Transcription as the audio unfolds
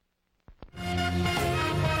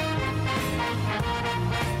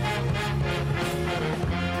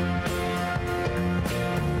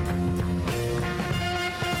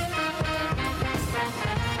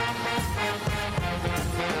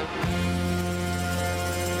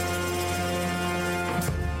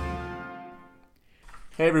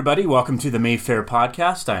Hey everybody, welcome to the Mayfair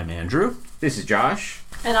Podcast. I'm Andrew. This is Josh.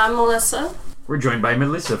 And I'm Melissa. We're joined by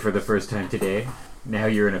Melissa for the first time today. Now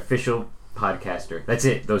you're an official podcaster. That's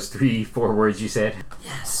it, those 3-4 words you said.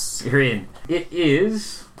 Yes. You're in. It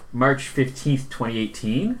is March 15th,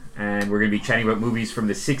 2018, and we're going to be chatting about movies from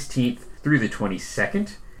the 16th through the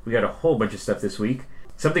 22nd. We got a whole bunch of stuff this week.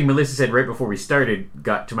 Something Melissa said right before we started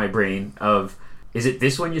got to my brain of, is it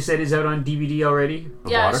this one you said is out on DVD already?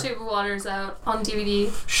 Yeah, Shape of Water's out on DVD.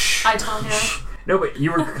 I, Tonya. No, but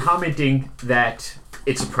you were commenting that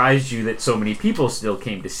it surprised you that so many people still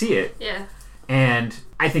came to see it. Yeah. And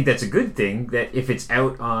I think that's a good thing, that if it's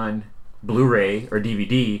out on Blu-ray or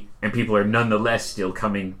DVD and people are nonetheless still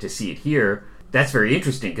coming to see it here, that's very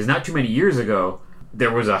interesting. Because not too many years ago,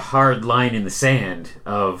 there was a hard line in the sand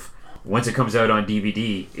of once it comes out on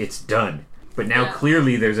DVD, it's done. But now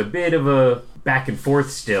clearly there's a bit of a back and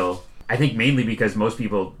forth still. I think mainly because most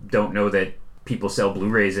people don't know that people sell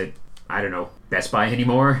Blu-rays at, I don't know, Best Buy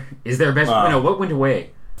anymore. Is there a Best Buy? No, what went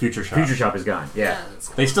away? Future Shop. Future Shop is gone, yeah.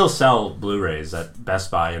 Cool. They still sell Blu-rays at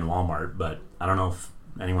Best Buy and Walmart, but I don't know if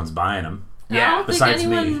anyone's buying them. Yeah, I don't think besides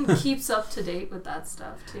anyone me. keeps up to date with that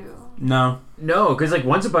stuff, too. No. No, because like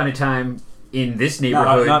once upon a time in this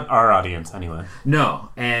neighborhood... Not our audience, anyway. No,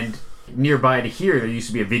 and nearby to here, there used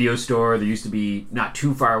to be a video store. There used to be, not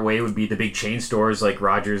too far away, would be the big chain stores like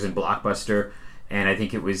Rogers and Blockbuster. And I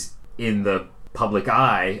think it was in the public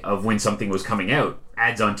eye of when something was coming out.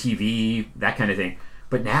 Ads on TV, that kind of thing.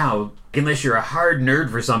 But now, unless you're a hard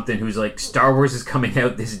nerd for something who's like, Star Wars is coming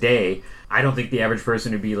out this day, I don't think the average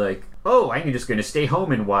person would be like, oh, I'm just going to stay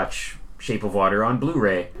home and watch Shape of Water on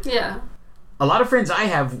Blu-ray. Yeah. A lot of friends I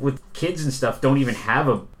have with kids and stuff don't even have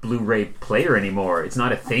a Blu-ray player anymore. It's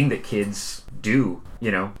not a thing that kids do,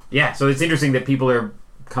 you know? Yeah, so it's interesting that people are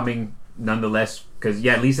coming nonetheless, because,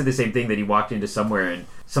 yeah, Lee said the same thing, that he walked into somewhere and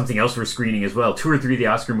something else we're screening as well. 2 or 3 of the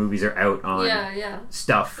Oscar movies are out on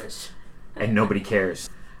stuff, and nobody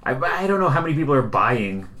cares. I don't know how many people are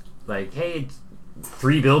buying, like, hey,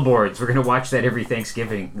 3 Billboards, we're going to watch that every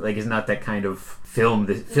Thanksgiving. Like, it's not that kind of films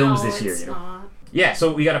this year, you know? Not. Yeah,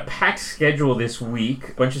 so we got a packed schedule this week.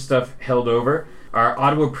 A bunch of stuff held over. Our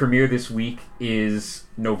Ottawa premiere this week is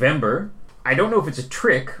November. I don't know if it's a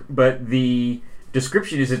trick, but the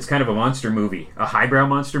description is it's kind of a monster movie. A highbrow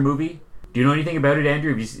monster movie. Do you know anything about it, Andrew?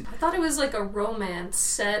 Have you seen... I thought it was like a romance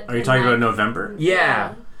set. Are you talking about November?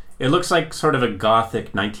 Yeah. It looks like sort of a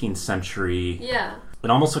gothic 19th century... Yeah. It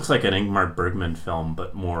almost looks like an Ingmar Bergman film,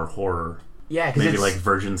 but more horror. Yeah, because maybe like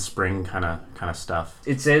Virgin Spring kind of stuff.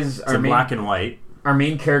 It says it's in black and white. Our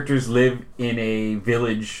main characters live in a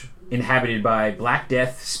village inhabited by Black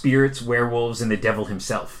Death, spirits, werewolves, and the devil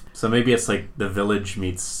himself. So maybe it's like The Village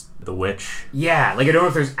meets The Witch. Yeah, like I don't know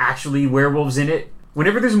if there's actually werewolves in it.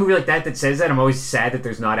 Whenever there's a movie like that says that, I'm always sad that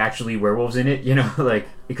there's not actually werewolves in it. You know, like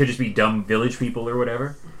it could just be dumb village people or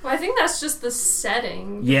whatever. Well, I think that's just the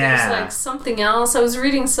setting. Yeah. There's like something else. I was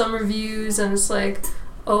reading some reviews and it's like,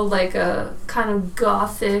 oh, like a kind of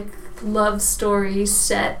gothic love story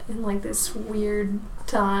set in like this weird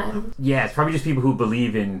time. Yeah, it's probably just people who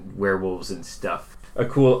believe in werewolves and stuff. A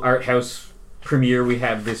cool art house premiere we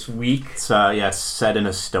have this week. It's set in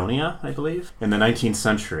Estonia, I believe, in the 19th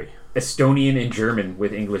century. Estonian and German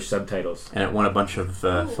with English subtitles. And it won a bunch of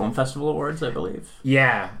film festival awards, I believe.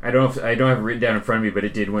 Yeah, I don't have it written down in front of me, but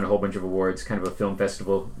it did win a whole bunch of awards. Kind of a film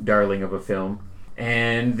festival darling of a film.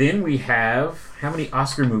 And then we have, how many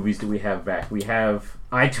Oscar movies do we have back? We have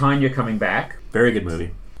I, Tonya coming back. Very good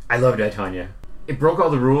movie. I loved I, Tonya. It broke all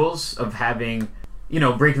the rules of having,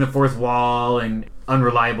 breaking the fourth wall and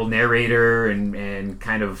unreliable narrator and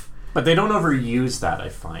kind of... But they don't overuse that, I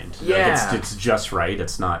find. Yeah. Like it's just right.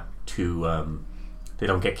 It's not too... they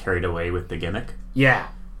don't get carried away with the gimmick. Yeah.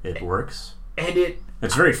 It works. And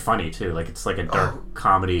it's very funny, too. Like, it's like a dark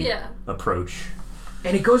comedy approach.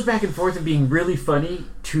 And it goes back and forth of being really funny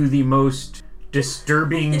to the most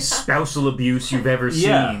disturbing spousal abuse you've ever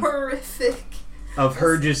seen. Horrific. Of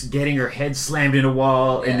her just getting her head slammed in a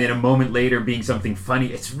wall and then a moment later being something funny.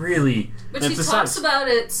 It's really... But she talks about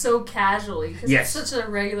it so casually because Yes. it's such a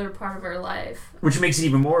regular part of her life. Which makes it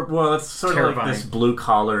even more Well, it's sort terrifying. of like this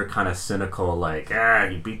blue-collar kind of cynical, like,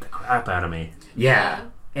 you beat the crap out of me. Yeah.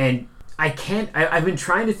 And I've been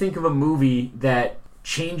trying to think of a movie that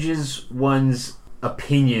changes one's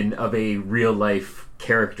opinion of a real-life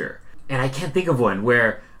character. And I can't think of one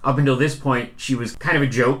where, up until this point, she was kind of a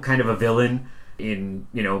joke, kind of a villain. In,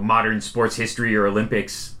 modern sports history or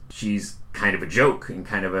Olympics, she's kind of a joke and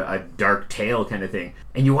kind of a dark tale kind of thing.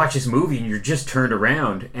 And you watch this movie and you're just turned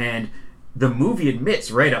around, and the movie admits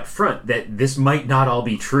right up front that this might not all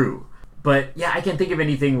be true. But yeah, I can't think of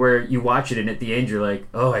anything where you watch it and at the end you're like,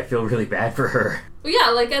 oh, I feel really bad for her. Well,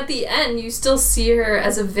 yeah, like at the end, you still see her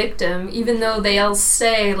as a victim, even though they all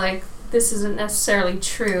say, like, this isn't necessarily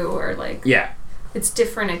true, or, like, Yeah. it's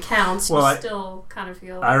different accounts. Well, You still kind of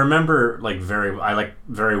feel. I remember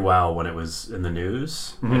very well when it was in the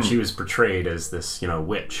news, and she was portrayed as this,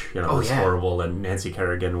 witch, this horrible, and Nancy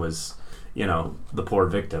Kerrigan was, the poor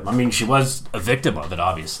victim. I mean, she was a victim of it,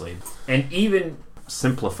 obviously. And even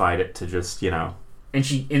Simplified it to just, and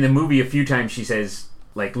she in the movie a few times she says,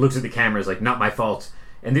 like, looks at the cameras like, not my fault.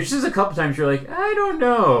 And there's just a couple times you're like, I don't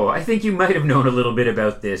know. I think you might have known a little bit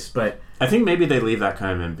about this, but I think maybe they leave that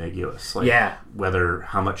kind of ambiguous. Like, yeah. Whether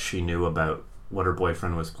how much she knew about what her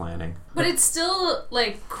boyfriend was planning. But it's still,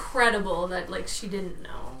 like, credible that, like, she didn't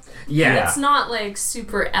know. Yeah. It's not, like,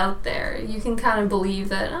 super out there. You can kind of believe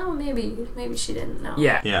that, oh, maybe she didn't know.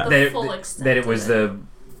 Yeah. Yeah. The full extent that it was of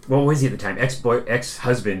what was he at the time?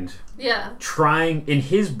 Ex-husband Yeah. trying in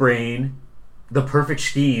his brain the perfect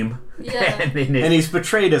scheme. Yeah. And he's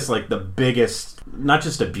portrayed as like the biggest, not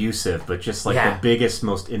just abusive, but just like the biggest,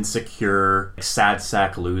 most insecure, sad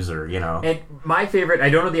sack loser, And my favorite, I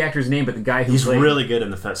don't know the actor's name, but the guy who's really good in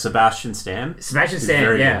the film. Sebastian Stan. Sebastian He's Stan,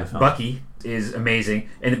 very good in yeah. the film. Bucky is amazing.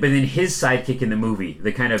 But then his sidekick in the movie,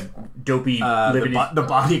 the kind of dopey The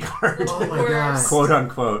bodyguard. Oh my Worst. god. Quote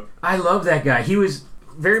unquote. I love that guy. He was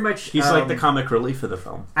very much He's like the comic relief of the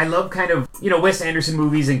film. I love kind of, Wes Anderson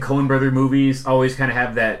movies and Coen Brother movies always kind of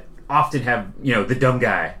have that, often have, the dumb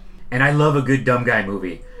guy. And I love a good dumb guy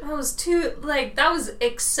movie. That was too, like, that was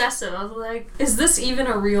excessive. I was like, is this even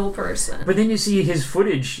a real person? But then you see his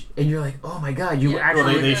footage and you're like, oh my god, you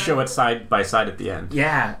actually... Well, they show it side by side at the end.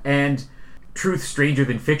 Yeah, and truth stranger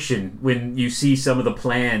than fiction when you see some of the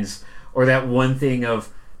plans, or that one thing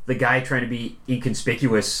of the guy trying to be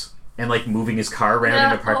inconspicuous and like moving his car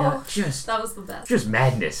around in the parking lot. That was the best. Just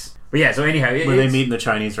madness. But yeah, so anyhow, Where they meet in the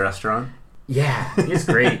Chinese restaurant. Yeah, it's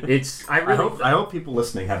great. I hope people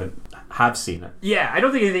listening have seen it. Yeah, I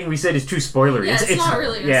don't think anything we said is too spoilery. Yeah, it's not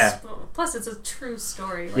really. Yeah. Plus, it's a true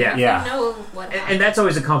story. Like, Yeah. You know what happened. And that's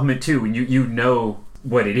always a compliment too, when you know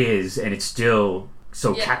what it is and it's still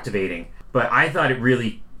so captivating. But I thought it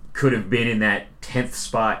really could have been in that 10th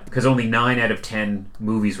spot, because only 9 out of 10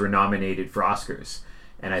 movies were nominated for Oscars.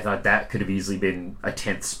 And I thought that could have easily been a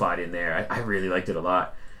 10th spot in there. I really liked it a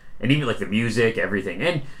lot. And even like the music, everything.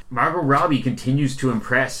 And Margot Robbie continues to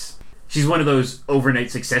impress. She's one of those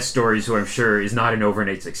overnight success stories who I'm sure is not an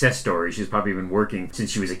overnight success story. She's probably been working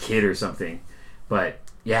since she was a kid or something. But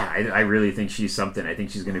yeah, I really think she's something. I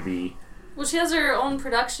think she's going to be... Well, she has her own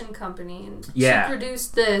production company, and Yeah. she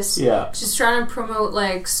produced this. Yeah. She's trying to promote,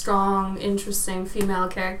 like, strong, interesting female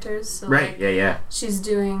characters. So, Right, like, yeah. she's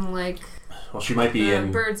doing, like, Well, she might be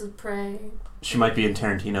in Birds of Prey. She might be in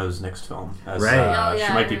Tarantino's next film. As, Right. Oh, yeah,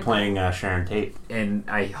 she might be I heard playing Sharon Tate. And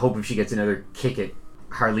I hope if she gets another kick at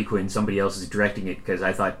Harley Quinn, somebody else is directing it, because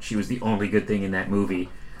I thought she was the only good thing in that movie.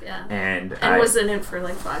 Yeah. And was in it for,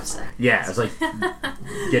 like, 5 seconds. Yeah, I was like,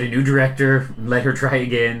 get a new director, let her try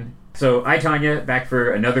again. So, I, Tanya, back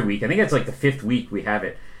for another week. I think that's like the 5th week we have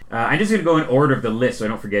it. I'm just going to go in order of the list so I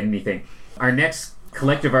don't forget anything. Our next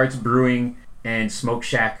Collective Arts Brewing and Smoke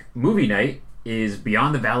Shack movie night is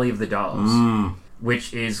Beyond the Valley of the Dolls,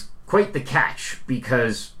 which is quite the catch,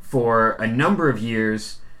 because for a number of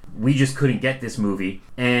years we just couldn't get this movie,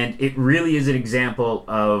 and it really is an example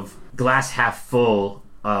of glass half full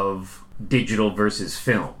of digital versus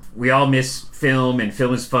film. We all miss film, and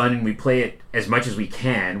film is fun, and we play it as much as we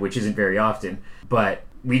can, which isn't very often, but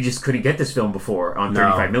we just couldn't get this film before on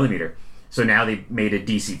 35mm. So now they made a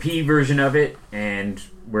DCP version of it, and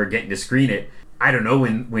we're getting to screen it. I don't know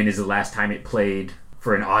when is the last time it played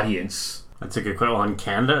for an audience. That's a good question. Well, in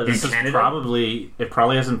Canada, it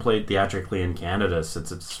probably hasn't played theatrically in Canada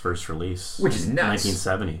since its first release, which is nuts.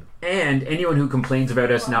 1970. And anyone who complains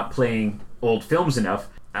about us not playing old films enough,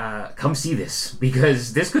 come see this,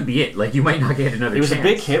 because this could be it. Like, you might not get another chance. It was a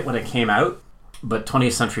big hit when it came out, but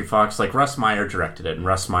 20th Century Fox, like, Russ Meyer directed it, and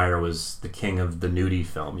Russ Meyer was the king of the nudie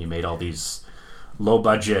film. He made all these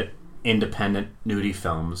low-budget, independent nudie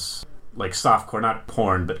films, like softcore, not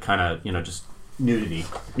porn, but kind of, just nudity.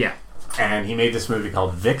 Yeah. And he made this movie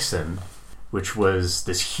called Vixen, which was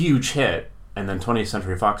this huge hit, and then 20th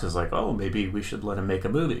Century Fox is like, oh, maybe we should let him make a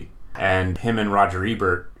movie. And him and Roger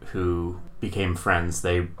Ebert, who became friends,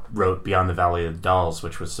 they wrote Beyond the Valley of the Dolls,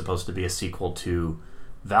 which was supposed to be a sequel to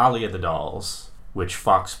Valley of the Dolls, which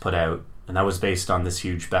Fox put out, and that was based on this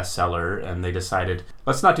huge bestseller, and they decided,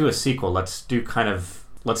 let's not do a sequel, let's do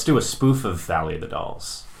a spoof of Valley of the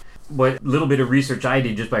Dolls. What little bit of research I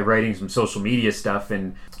did just by writing some social media stuff,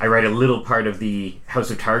 and I write a little part of the House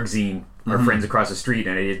of Targ zine, our friends across the street,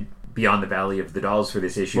 and I did Beyond the Valley of the Dolls for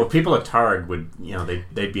this issue. Well, people at Targ would,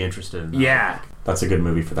 they'd be interested in that. Yeah. That's a good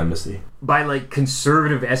movie for them to see. By like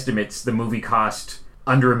conservative estimates, the movie cost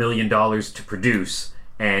under $1 million to produce,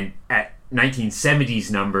 and at 1970s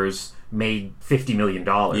numbers made $50 million.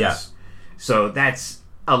 Yeah. So that's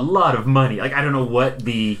a lot of money. Like, I don't know what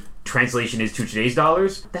the translation is to today's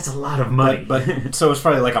dollars. That's a lot of money. But so it's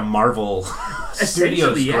probably like a Marvel Studios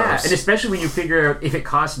Essentially, yeah. gross. And especially when you figure out if it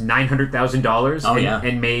cost $900,000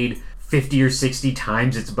 and made 50 or 60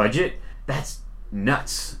 times its budget, that's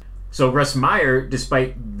nuts. So Russ Meyer,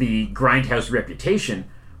 despite the grindhouse reputation,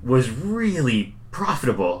 was really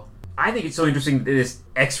profitable. I think it's so interesting that this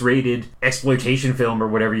X-rated exploitation film, or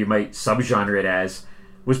whatever you might subgenre it as,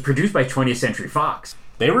 was produced by 20th Century Fox.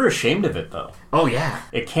 They were ashamed of it, though. Oh, yeah.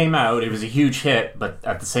 It came out, it was a huge hit, but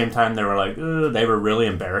at the same time they were like, ugh, they were really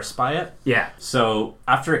embarrassed by it. Yeah. So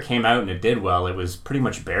after it came out and it did well, it was pretty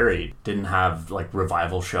much buried. Didn't have like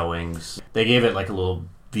revival showings. They gave it like a little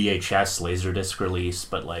VHS Laserdisc release,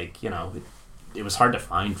 but like, it was hard to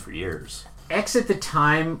find for years. X at the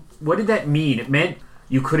time, what did that mean? It meant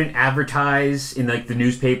you couldn't advertise in like the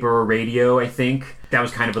newspaper or radio, I think. That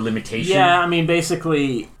was kind of a limitation. Yeah, I mean,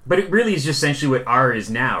 basically... But it really is just essentially what R is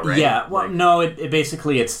now, right? Yeah, well, no, it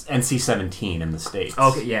basically, it's NC-17 in the States.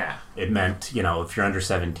 Okay, yeah. It meant, if you're under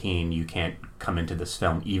 17, you can't come into this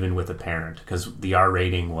film, even with a parent, because the R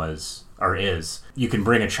rating was, or is, you can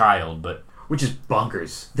bring a child, but... Which is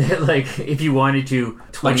bonkers. Like, if you wanted to...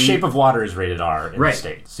 Like, Shape of Water is rated R in right. the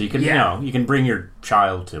States. So you can, you can bring your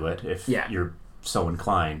child to it if you're so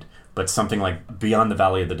inclined. But something like Beyond the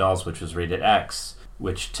Valley of the Dolls, which was rated X,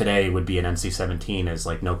 which today would be an NC-17, is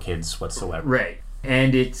like no kids whatsoever. Right.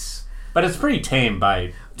 And it's... But it's pretty tame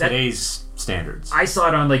by today's standards. I saw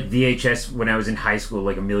it on like VHS when I was in high school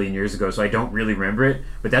like a million years ago, so I don't really remember it.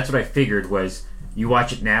 But that's what I figured was, you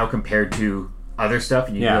watch it now compared to other stuff,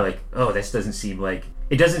 and you'd be like, oh, this doesn't seem like...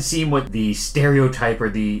 It doesn't seem what the stereotype or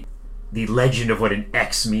the legend of what an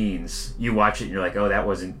X means. You watch it and you're like, oh, that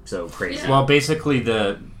wasn't so crazy. Yeah. Well, basically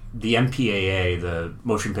the MPAA, the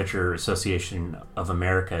Motion Picture Association of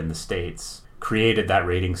America in the States, created that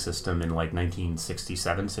rating system in like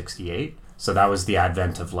 1967, 68. So that was the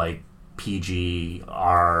advent of like PG,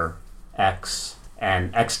 R, X,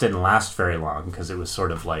 and X didn't last very long because it was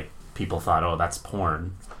sort of like people thought, oh, that's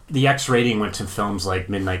porn. The X rating went to films like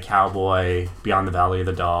Midnight Cowboy, Beyond the Valley of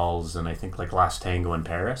the Dolls, and I think like Last Tango in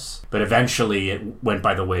Paris. But eventually it went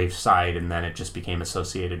by the wayside, and then it just became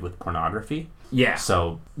associated with pornography. Yeah.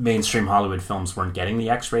 So mainstream Hollywood films weren't getting the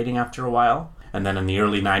X rating after a while. And then in the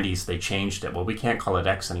early 90s, they changed it. Well, we can't call it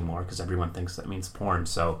X anymore because everyone thinks that means porn.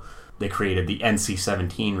 So they created the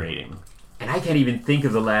NC-17 rating. And I can't even think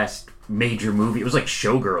of the last major movie. It was like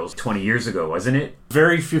Showgirls 20 years ago, wasn't it?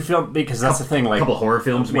 Very few films, because that's the thing. Like, a couple horror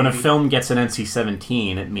films, when maybe. a film gets an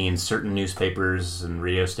NC-17, it means certain newspapers and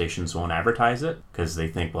radio stations won't advertise it because they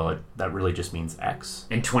think, well, that really just means X.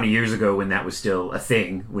 And 20 years ago, when that was still a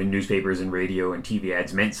thing, when newspapers and radio and TV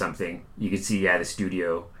ads meant something, you could see, the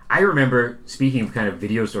studio. I remember, speaking of kind of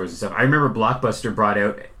video stores and stuff, I remember Blockbuster brought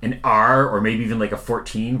out an R or maybe even like a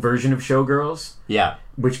 14 version of Showgirls. Yeah.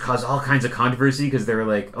 Which caused all kinds of controversy because they were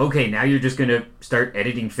like, okay, now you're just going to start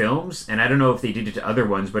editing films. And I don't know if they did it to other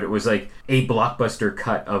ones, but it was like a Blockbuster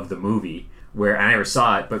cut of the movie where I never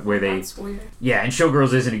saw it, but where they... That's weird. Yeah, and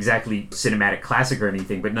Showgirls isn't exactly cinematic classic or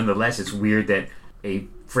anything, but nonetheless, it's weird that a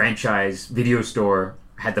franchise video store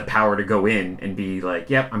had the power to go in and be like,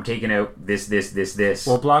 yep, I'm taking out this.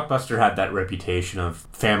 Well, Blockbuster had that reputation of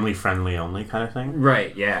family-friendly only kind of thing.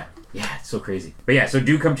 Right, yeah. Yeah, it's so crazy. But yeah, so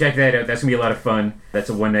do come check that out. That's going to be a lot of fun. That's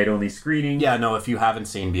a one-night-only screening. Yeah, no, if you haven't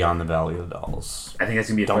seen Beyond the Valley of the Dolls, I think that's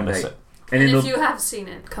going to be a don't fun miss night. it. And if you have seen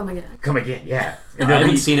it, come again. Come again, yeah. I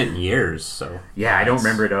haven't seen it in years, so... Yeah, I don't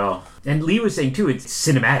remember it at all. And Lee was saying, too, it's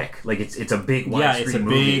cinematic. Like, it's a big widescreen movie. Yeah, it's a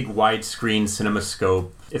big widescreen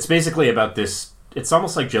cinemascope. It's basically about this... It's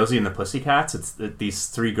almost like Josie and the Pussycats. It's these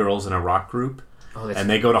three girls in a rock group. And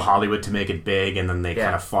they go to Hollywood to make it big, and then they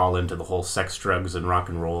kind of fall into the whole sex, drugs, and rock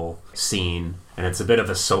and roll scene. And it's a bit of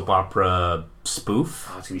a soap opera spoof.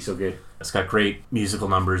 Oh, it's going to be so good. It's got great musical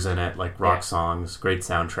numbers in it, like rock songs, great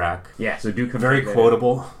soundtrack. Yeah, so do come very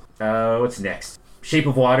quotable. What's next? Shape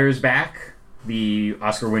of Water is back. The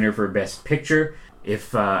Oscar winner for Best Picture.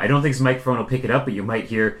 If I don't think this microphone will pick it up, but you might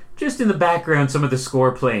hear just in the background some of the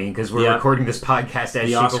score playing because we're recording this podcast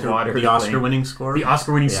as Shape of Water. The Oscar-winning score. The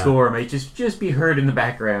Oscar-winning score might just be heard in the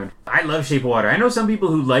background. I love Shape of Water. I know some people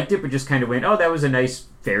who liked it, but just kind of went, "Oh, that was a nice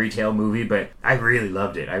fairy tale movie," but I really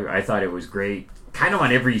loved it. I thought it was great. Kind of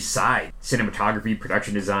on every side: cinematography,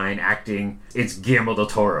 production design, acting. It's Guillermo del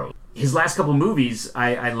Toro. His last couple movies,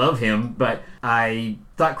 I love him, but I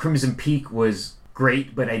thought Crimson Peak was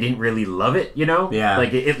great, but I didn't really love it, you know? Yeah.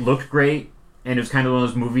 Like, it looked great, and it was kind of one of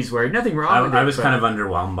those movies where nothing wrong with it. I was but- kind of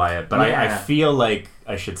underwhelmed by it, but I Yeah. feel like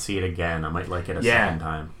I should see it again. I might like it a Yeah. second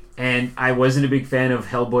time. And I wasn't a big fan of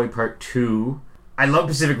Hellboy Part 2. I love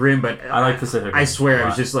Pacific Rim, but I like Pacific I Rim swear, a I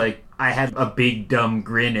was lot. just like, I had a big dumb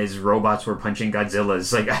grin as robots were punching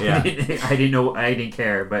Godzillas. Like, Yeah. I didn't know, I didn't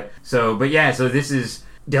care. But so this is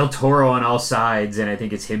Del Toro on all sides, and I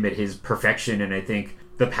think it's him at his perfection, and I think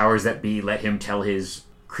the powers that be let him tell his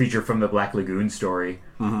Creature from the Black Lagoon story.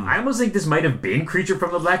 I almost think this might have been Creature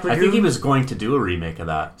from the Black Lagoon. I think he was going to do a remake of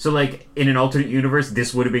that. So, like, in an alternate universe,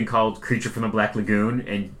 this would have been called Creature from the Black Lagoon,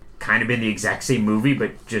 and kind of been the exact same movie,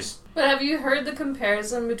 but just... But have you heard the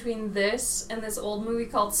comparison between this and this old movie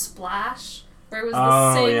called Splash? Where it was the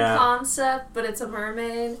Oh, same yeah. concept, but it's a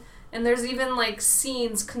mermaid. And there's even, like,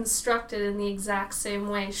 scenes constructed in the exact same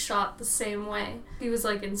way, shot the same way. He was,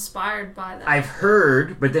 like, inspired by that. I've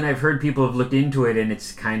heard, but then I've heard people have looked into it, and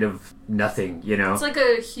it's kind of nothing, you know? It's like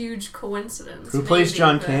a huge coincidence. Who plays maybe,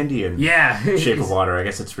 John but- Candy in Yeah. Shape of Water? I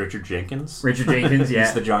guess it's Richard Jenkins. Richard Jenkins, yeah.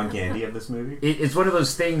 He's the John Candy of this movie. It's one of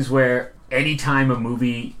those things where anytime a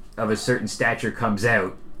movie of a certain stature comes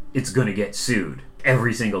out, it's going to get sued.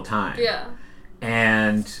 Every single time. Yeah.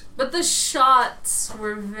 And... But the shots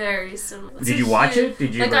were very similar. Did you watch it?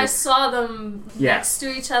 Did you, Like, I like- saw them Yeah. next to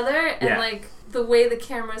each other, and, Yeah. like, the way the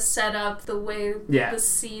camera's set up, the way Yeah. the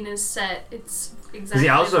scene is set, it's Because exactly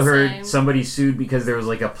I also the heard same. somebody sued because there was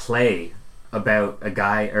like a play about a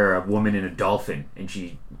guy or a woman and a dolphin, and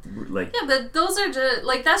she like Yeah, but those are just,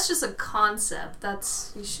 like, that's just a concept.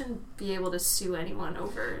 That's, you shouldn't be able to sue anyone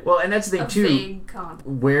over well, and that's the thing a too. vague concept.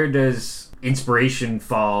 Where does inspiration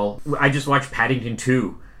fall? I just watched Paddington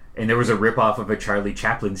 2, and there was a ripoff of a Charlie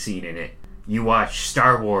Chaplin scene in it. You watch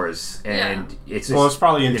Star Wars, and it's just, Well, it's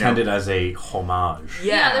probably you know, intended as a homage.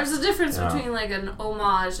 Yeah, there's a difference Yeah. between, like, an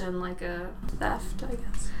homage and, like, a theft, I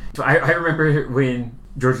guess. So I remember when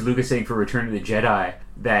George Lucas saying for Return of the Jedi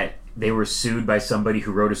that they were sued by somebody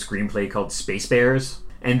who wrote a screenplay called Space Bears.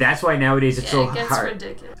 And that's why nowadays it's so It gets hard.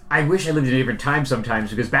 ridiculous. I wish I lived in a different time sometimes,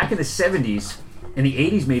 because back in the 70s, in the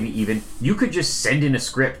 80s maybe even, you could just send in a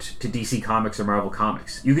script to DC Comics or Marvel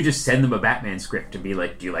Comics. You could just send them a Batman script and be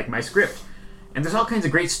like, do you like my script? And there's all kinds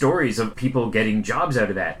of great stories of people getting jobs out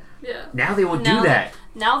of that. Yeah. Now they won't Now do that.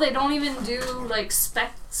 Now they don't even do, like,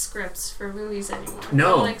 spec scripts for movies anymore.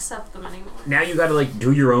 No. They don't accept them anymore. Now you gotta like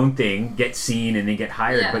do your own thing, get seen, and then get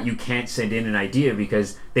hired, Yeah. but you can't send in an idea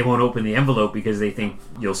because they won't open the envelope because they think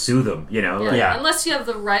you'll sue them, you know? Like, Yeah. Unless you have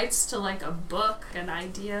the rights to, like, a book, an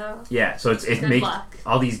idea. yeah, so it Good makes luck.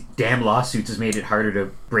 all these damn lawsuits has made it harder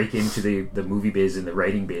to break into the movie biz and the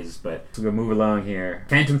writing biz, but we're gonna move along here.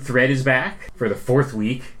 Phantom Thread is back for the 4th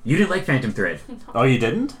week. You didn't like Phantom Thread. Oh, you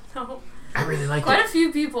didn't? No. I really liked Quite it. a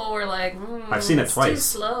few people were like, I've seen it it's twice. too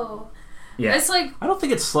slow. Yeah. It's like, I don't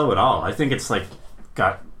think it's slow at all. I think it's like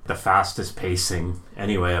got the fastest pacing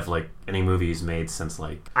anyway of like any movies made since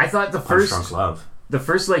like I thought Punch Drunk Love. the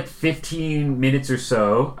first like 15 minutes or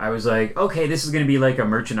so, I was like, okay, this is going to be like a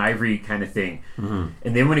Merchant Ivory kind of thing. Mm-hmm.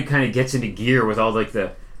 And then when it kind of gets into gear with all like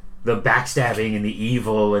the backstabbing and the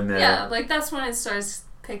evil and the yeah, like that's when it starts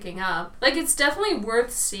picking up. Like, it's definitely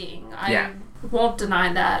worth seeing. I Yeah. won't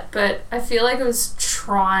deny that, but I feel like it was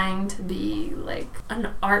trying to be like an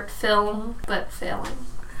art film, but failing.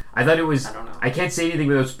 I thought it was, I don't know. I can't say anything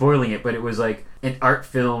without spoiling it, but it was like an art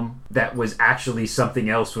film that was actually something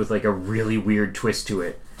else with like a really weird twist to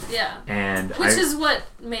it. Yeah. And Which is what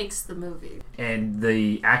makes the movie. and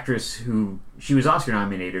the actress who, she was Oscar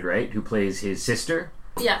nominated, right? Who plays his sister?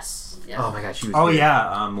 Yes. Yeah. Oh my god, she was Oh good.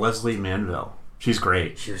 yeah, Leslie Manville. She's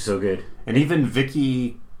great. She was so good. And even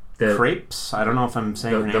Vicky The Crepes. I don't know if I'm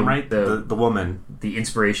saying her name right. The woman. the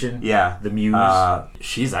inspiration, Yeah. the muse.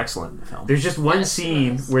 She's excellent in the film. There's just one Yes,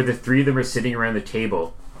 scene yes. where the three of them are sitting around the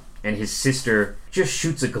table, and his sister just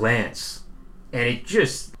shoots a glance, and it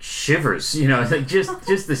just shivers. You know, like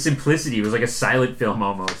just the simplicity. It was like a silent film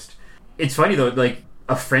almost. It's funny though, like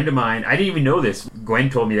a friend of mine, I didn't even know this. Gwen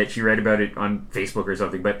told me that she read about it on Facebook or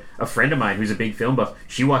something. But a friend of mine who's a big film buff,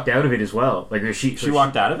 she walked out of it as well. Like She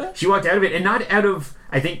walked out of it? She walked out of it, and not out of,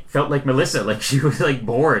 I think, felt like Melissa. Like she was like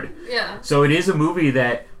bored. Yeah. So it is a movie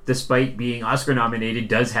that, despite being Oscar nominated,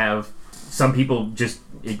 does have some people just,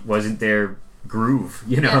 it wasn't their groove,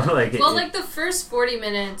 you know? Yeah. Like Well, like the first 40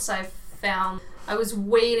 minutes I found, I was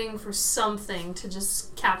waiting for something to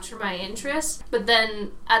just capture my interest. But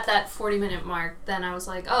then at that 40-minute mark, then I was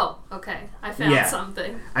like, oh, okay, I found Yeah.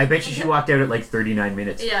 something. I bet you she walked out at like 39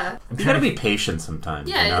 minutes. Yeah. You gotta be patient sometimes.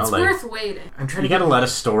 Yeah, you know? it's like, worth waiting. I'm trying you to gotta get, let a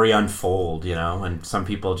story unfold, you know? And some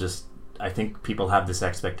people just, I think people have this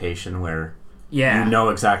expectation where yeah. you know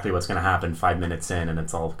exactly what's gonna happen 5 minutes in and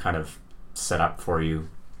it's all kind of set up for you.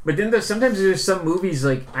 But then sometimes there's some movies,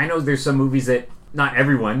 like, I know there's some movies that not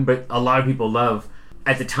everyone, but a lot of people love.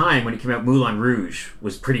 At the time when it came out, Moulin Rouge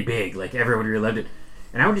was pretty big. Like, everyone really loved it.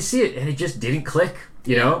 And I went to see it, and it just didn't click,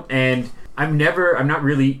 you know? And I'm not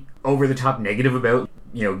really over the top negative about,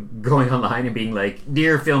 going online and being like,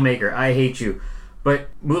 dear filmmaker, I hate you. But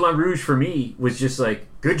Moulin Rouge for me was just like,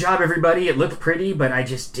 good job everybody, it looked pretty, but I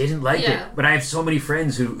just didn't like it. But I have so many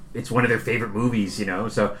friends who, it's one of their favorite movies,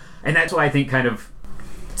 so, and that's why I think kind of...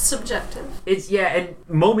 subjective. And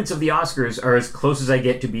moments of the Oscars are as close as I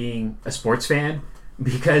get to being a sports fan,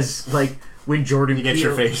 because, like, when Jordan You get Peele,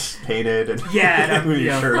 your face painted and and with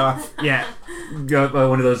your shirt off.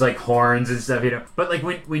 One of those, like, horns and stuff, But, like,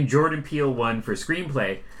 when Jordan Peele won for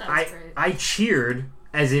screenplay, I cheered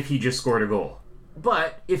as if he just scored a goal.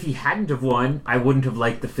 But if he hadn't have won, I wouldn't have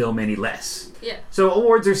liked the film any less. Yeah. So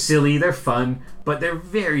awards are silly, they're fun, but they're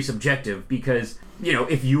very subjective because,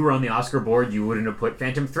 if you were on the Oscar board, you wouldn't have put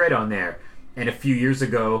Phantom Thread on there. And a few years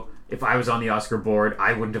ago, if I was on the Oscar board,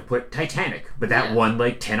 I wouldn't have put Titanic, but that won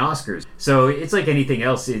like 10 Oscars. So it's like anything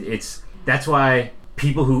else. That's why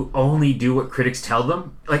people who only do what critics tell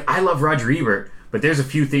them, like, I love Roger Ebert, but there's a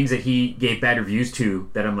few things that he gave bad reviews to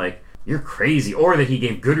that I'm like, you're crazy. Or that he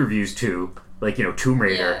gave good reviews to, like, Tomb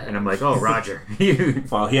Raider. And I'm like, oh, Roger.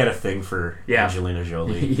 Well, he had a thing for Angelina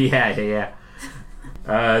Jolie. Yeah.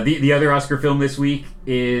 The other Oscar film this week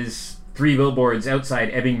is Three Billboards Outside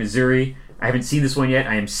Ebbing, Missouri. I haven't seen this one yet.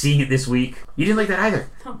 I am seeing it this week. You didn't like that either.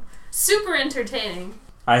 Super entertaining.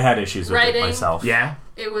 I had issues with writing, it myself. Yeah?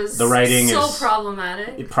 It was the writing so is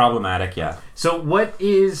problematic. Problematic, yeah. So what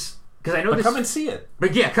is... Because I know this... come and see it.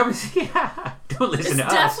 But yeah, come and see it. Don't listen to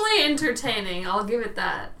us. It's definitely entertaining. I'll give it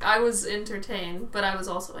that. I was entertained, but I was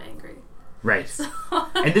also angry. Right.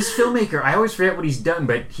 And this filmmaker, I always forget what he's done,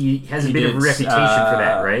 but he has a bit of a reputation for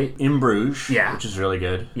that, right? In Bruges, yeah, which is really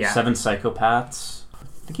good. Yeah. Seven Psychopaths.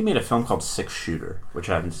 I think he made a film called Six Shooter, which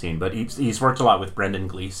I haven't seen, but he's worked a lot with Brendan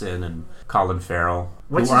Gleeson and Colin Farrell,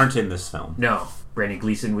 who aren't in this film. No. Brendan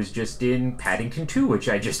Gleeson was just in Paddington 2, which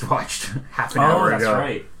I just watched half an hour ago. Oh, that's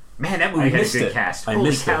right. Man, that movie had a good cast.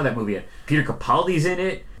 Holy cow, that movie had... Peter Capaldi's in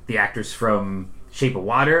it. The actress from Shape of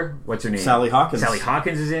Water. What's her name? Sally Hawkins. Sally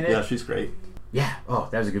Hawkins is in it. Yeah, she's great. Yeah. Oh,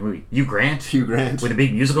 that was a good movie. Hugh Grant. With a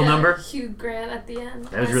big musical number. Hugh Grant at the end.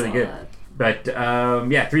 That was really good. But,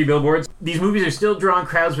 Three Billboards. These movies are still drawing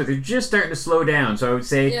crowds, but they're just starting to slow down. So I would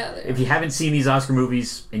say, if you haven't seen these Oscar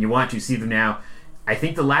movies and you want to see them now, I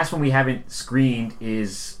think the last one we haven't screened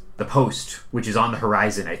is The Post, which is on the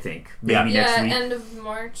horizon, I think. Maybe next week. End of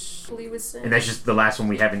March, Lee was saying. And that's just the last one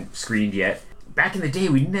we haven't screened yet. Back in the day,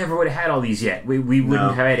 we never would have had all these yet. We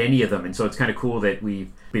wouldn't have had any of them. And so it's kind of cool that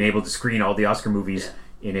we've been able to screen all the Oscar movies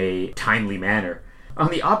in a timely manner. On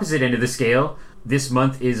the opposite end of the scale, this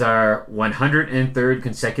month is our 103rd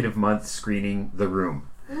consecutive month screening The Room.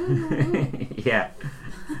 Yeah.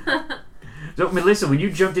 So, Melissa, when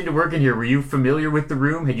you jumped into work in here, were you familiar with The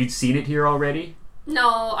Room? Had you seen it here already?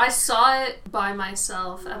 No, I saw it by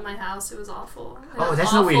myself at my house. It was awful.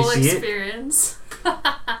 That's no way to see experience.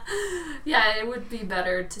 Yeah, it would be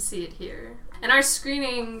better to see it here. And our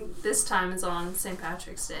screening this time is on St.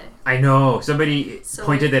 Patrick's Day. I know. Somebody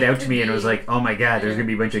pointed that out to me and was like, oh my god, there's going to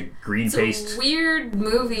be a bunch of green-faced... It's a weird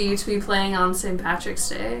movie to be playing on St. Patrick's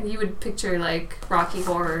Day. You would picture, like, Rocky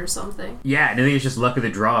Horror or something. Yeah, and I think it's just luck of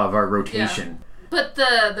the draw of our rotation. Yeah. But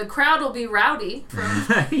the crowd will be rowdy from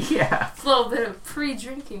a little bit of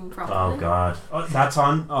pre-drinking, probably. Oh, God. Oh, that's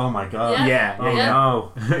on? Oh, my God. Yeah.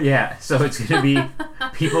 Oh, no. Yeah, so it's going to be...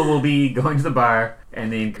 People will be going to the bar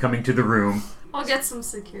and then coming to The Room. I'll get some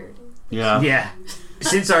security. Yeah. Yeah.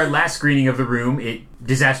 Since our last screening of The Room,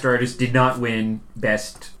 Disaster Artist did not win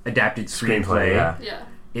Best Adapted Screenplay. Yeah.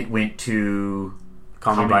 It went to...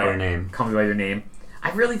 Call Me By Your Name. Call Me By Your Name. I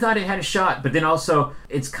really thought it had a shot, but then also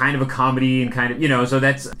it's kind of a comedy and kind of, so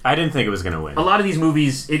that's... I didn't think it was going to win. A lot of these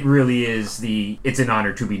movies, it really is it's an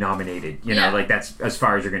honor to be nominated. Like that's as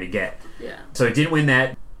far as you're going to get. Yeah. So it didn't win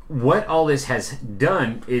that. What all this has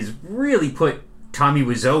done is really put Tommy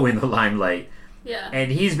Wiseau in the limelight. Yeah.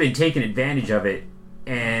 And he's been taking advantage of it.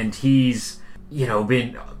 And he's,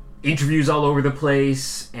 been interviews all over the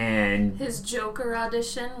place. And his Joker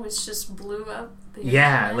audition, which just blew up.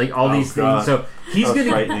 Like all these things. So he's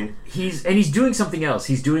frightening. He's doing something else.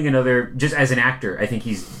 He's doing another, just as an actor, I think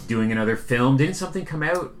he's doing another film. Didn't something come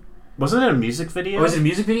out? Wasn't it a music video? Oh, was it a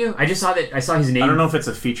music video? I just saw that. I saw his name. I don't know if it's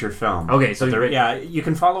a feature film. Okay, so you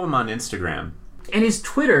can follow him on Instagram. And his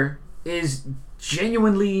Twitter is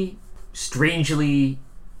genuinely, strangely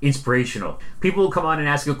inspirational. People will come on and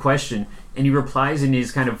ask a question, and he replies in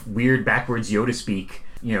his kind of weird backwards Yoda speak.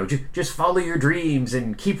 just follow your dreams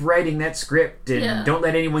and keep writing that script and don't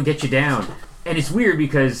let anyone get you down. And it's weird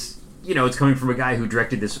because, it's coming from a guy who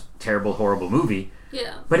directed this terrible, horrible movie.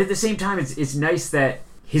 Yeah. But at the same time, it's nice that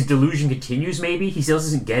his delusion continues, maybe. He still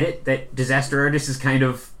doesn't get it, that Disaster Artist is kind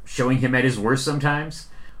of showing him at his worst sometimes.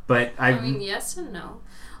 But I mean, yes and no.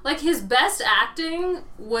 Like, his best acting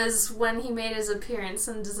was when he made his appearance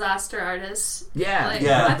in Disaster Artist. Yeah.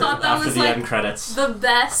 I thought that was, the end credits. The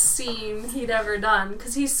best scene he'd ever done,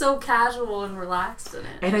 because he's so casual and relaxed in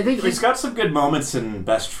it. And I think he's got some good moments in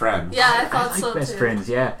Best Friends. Yeah, I thought like so, Best too. Friends,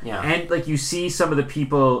 yeah. And, you see some of the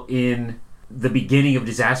people in the beginning of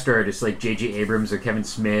Disaster Artist, like J.J. Abrams or Kevin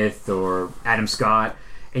Smith or Adam Scott,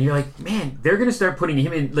 and you're like, man, they're going to start putting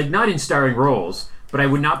him in, not in starring roles, but I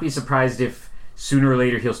would not be surprised if sooner or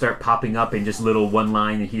later he'll start popping up in just little one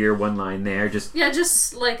line here, one line there. Just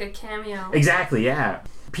like a cameo. Exactly, yeah.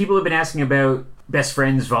 People have been asking about Best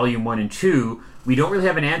Friends Volume 1 and 2. We don't really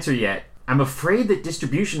have an answer yet. I'm afraid that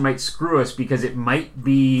distribution might screw us because it might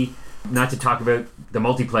be, not to talk about the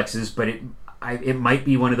multiplexes, but it might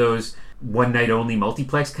be one of those one-night-only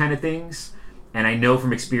multiplex kind of things. And I know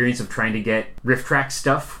from experience of trying to get Riff Track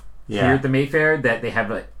stuff here at the Mayfair that they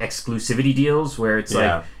have exclusivity deals where it's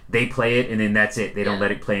like they play it and then that's it. They don't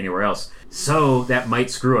let it play anywhere else. So that might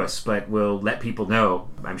screw us, but we'll let people know.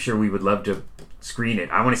 I'm sure we would love to screen it.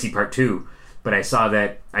 I want to see part 2, but I saw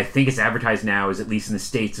that I think it's advertised now as, at least in the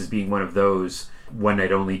States, as being one of those one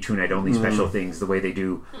night only, 2 night only special things, the way they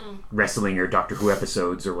do wrestling or Doctor Who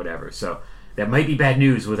episodes or whatever. So that might be bad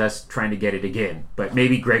news with us trying to get it again, but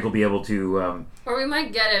maybe Greg will be able to or we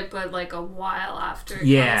might get it, but a while after it comes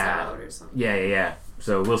out or something. Yeah.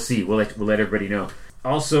 So we'll see. We'll let everybody know.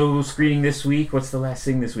 Also screening this week, what's the last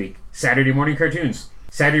thing this week? Saturday morning cartoons.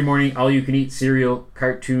 Saturday morning all-you-can-eat cereal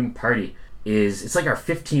cartoon party. It's like our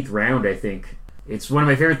 15th round, I think. It's one of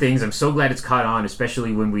my favorite things. I'm so glad it's caught on,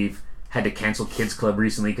 especially when we've had to cancel Kids Club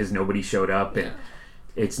recently because nobody showed up. And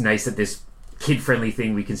it's nice that this kid-friendly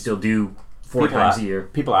thing we can still do 4 times a year.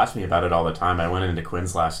 People ask me about it all the time. I went into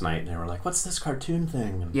Quinn's last night and they were like, what's this cartoon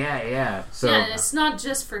thing? And yeah. So it's not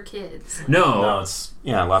just for kids. No, it's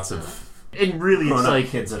lots of and really it's like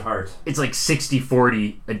kids at heart. It's like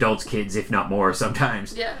 60-40 adults, kids, if not more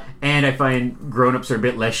sometimes. Yeah. And I find grown-ups are a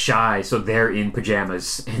bit less shy, so they're in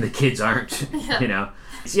pajamas and the kids aren't. So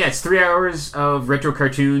it's 3 hours of retro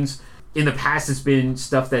cartoons. In the past, it's been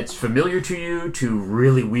stuff that's familiar to you, to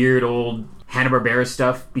really weird old Hanna-Barbera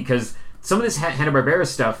stuff, because some of this Hanna-Barbera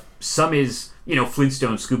stuff, some is,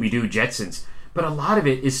 Flintstones, Scooby-Doo, Jetsons, but a lot of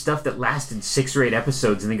it is stuff that lasted 6 or 8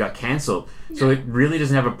 episodes and then got canceled. So it really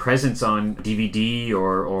doesn't have a presence on DVD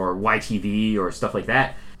or YTV or stuff like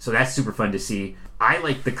that. So that's super fun to see. I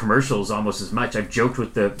like the commercials almost as much. I've joked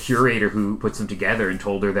with the curator who puts them together and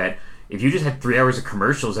told her that if you just had 3 hours of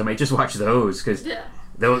commercials, I might just watch those, because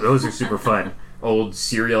those are super fun. Old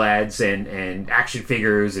cereal ads and action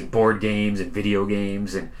figures and board games and video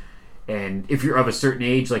games. And if you're of a certain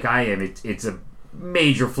age like I am, it's a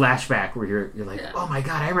major flashback where you're like, oh my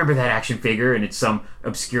god, I remember that action figure, and it's some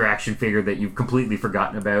obscure action figure that you've completely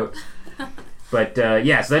forgotten about. But so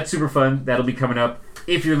that's super fun. That'll be coming up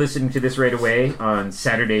if you're listening to this right away on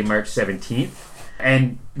Saturday, March 17th.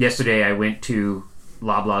 And yesterday I went to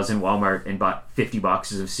Loblaws and Walmart and bought 50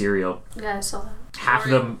 boxes of cereal. Yeah, I saw that. Half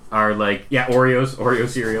of them are Oreo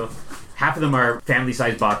cereal. Half of them are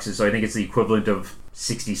family-sized boxes, so I think it's the equivalent of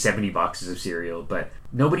 60, 70 boxes of cereal. But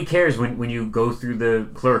nobody cares when you go through the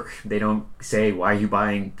clerk. They don't say, why are you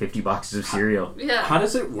buying 50 boxes of cereal? How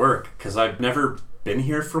does it work? Because I've never been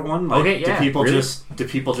here for one. Do people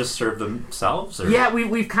just serve themselves? Or? Yeah,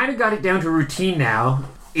 we've kind of got it down to routine now.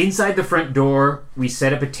 Inside the front door, we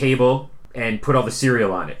set up a table and put all the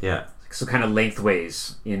cereal on it. Yeah. So kind of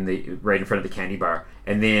lengthways right in front of the candy bar.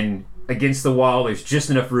 And then against the wall, there's just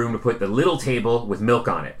enough room to put the little table with milk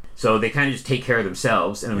on it. So they kind of just take care of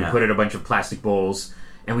themselves, and we put in a bunch of plastic bowls,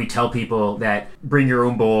 and we tell people that bring your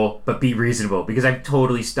own bowl, but be reasonable. Because I've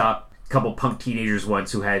totally stopped a couple punk teenagers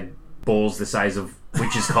once who had bowls the size of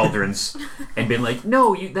witches' cauldrons and been like,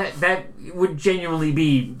 no, that would genuinely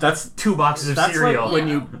be 2 boxes of cereal. Like when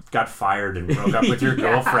you got fired and broke up with your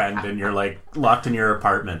girlfriend and you're like locked in your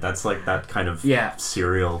apartment. That's like that kind of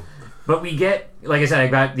cereal. But we get, like I said, I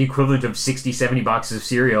got the equivalent of 60, 70 boxes of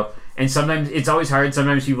cereal. And sometimes it's always hard.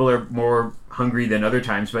 Sometimes people are more hungry than other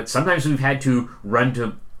times. But sometimes we've had to run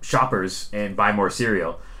to Shoppers and buy more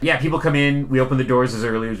cereal. Yeah, people come in. We open the doors as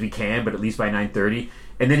early as we can, but at least by 9:30.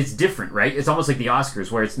 And then it's different, right? It's almost like the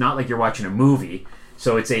Oscars, where it's not like you're watching a movie.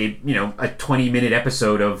 So it's a 20-minute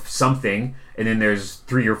episode of something, and then there's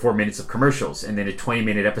 3 or 4 minutes of commercials, and then a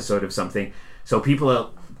 20-minute episode of something. So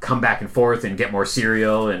people come back and forth and get more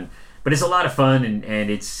cereal, and But it's a lot of fun, and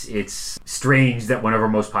it's strange that one of our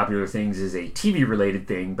most popular things is a TV related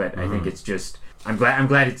thing. But I think it's just I'm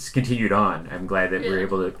glad it's continued on. I'm glad that we're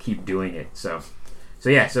able to keep doing it. So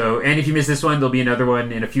and if you miss this one, there'll be another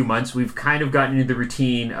one in a few months. We've kind of gotten into the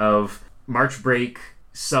routine of March break,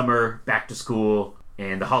 summer, back to school,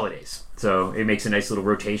 and the holidays. So it makes a nice little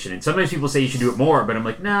rotation. And sometimes people say you should do it more, but I'm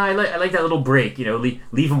like, nah, I like that little break.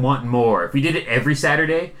 Leave them wanting more. If we did it every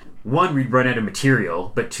Saturday, one, we'd run out of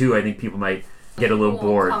material, but two, I think people might get a little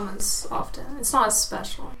bored. Come as often. It's not as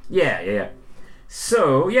special. Yeah.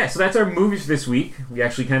 So that's our movies for this week. We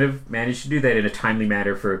actually kind of managed to do that in a timely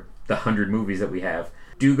manner for the 100 movies that we have.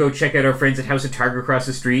 Do go check out our friends at House of Tiger across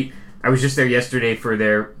the street. I was just there yesterday for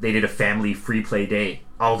they did a family free play day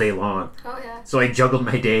all day long. Oh, yeah. So I juggled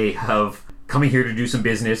my day of coming here to do some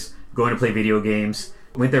business, going to play video games,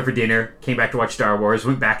 went there for dinner, came back to watch Star Wars,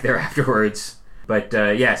 went back there afterwards. But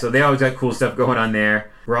so they always got cool stuff going on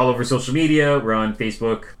there. We're all over social media. We're on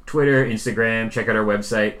Facebook, Twitter, Instagram. Check out our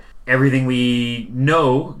website. Everything we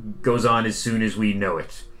know goes on as soon as we know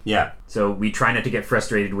it. Yeah. So we try not to get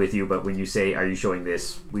frustrated with you, but when you say, "Are you showing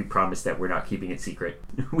this?" we promise that we're not keeping it secret.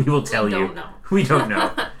 We will tell you. Don't know. We don't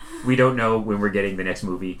know. We don't know when we're getting the next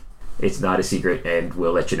movie. It's not a secret, and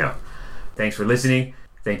we'll let you know. Thanks for listening.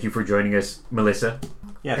 Thank you for joining us, Melissa.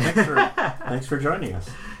 Yeah, thanks for joining us.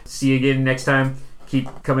 See you again next time.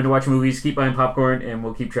 Keep coming to watch movies, keep buying popcorn, and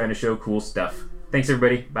we'll keep trying to show cool stuff. Thanks,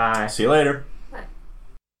 everybody. Bye. See you later.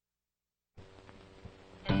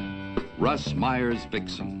 Russ Meyer's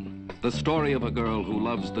Vixen, the story of a girl who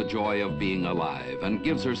loves the joy of being alive and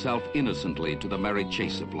gives herself innocently to the merry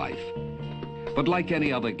chase of life. But like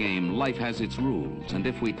any other game, life has its rules, and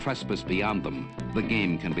if we trespass beyond them, the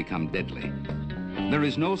game can become deadly. There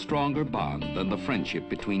is no stronger bond than the friendship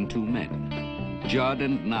between two men. Judd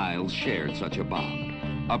and Niles shared such a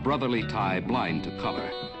bond, a brotherly tie blind to color.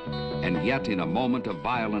 And yet, in a moment of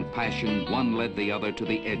violent passion, one led the other to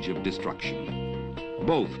the edge of destruction.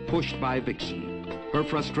 Both pushed by Vixen, her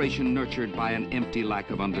frustration nurtured by an empty lack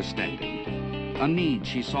of understanding, a need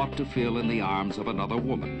she sought to fill in the arms of another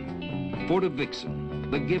woman. For to Vixen,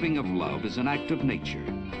 the giving of love is an act of nature.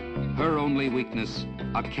 Her only weakness,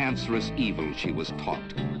 a cancerous evil she was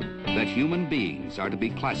taught, that human beings are to be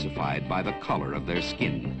classified by the color of their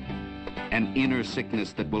skin, an inner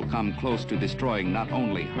sickness that will come close to destroying not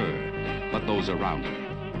only her, but those around her.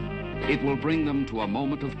 It will bring them to a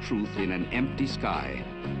moment of truth in an empty sky,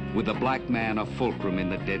 with the black man a fulcrum in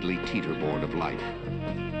the deadly teeterboard of life.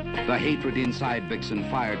 The hatred inside Vixen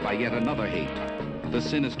fired by yet another hate, the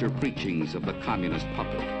sinister preachings of the communist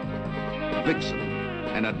puppet. Vixen,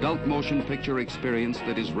 an adult motion picture experience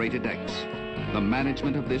that is rated X. The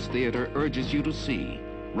management of this theater urges you to see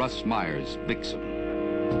Russ Meyer's Vixen.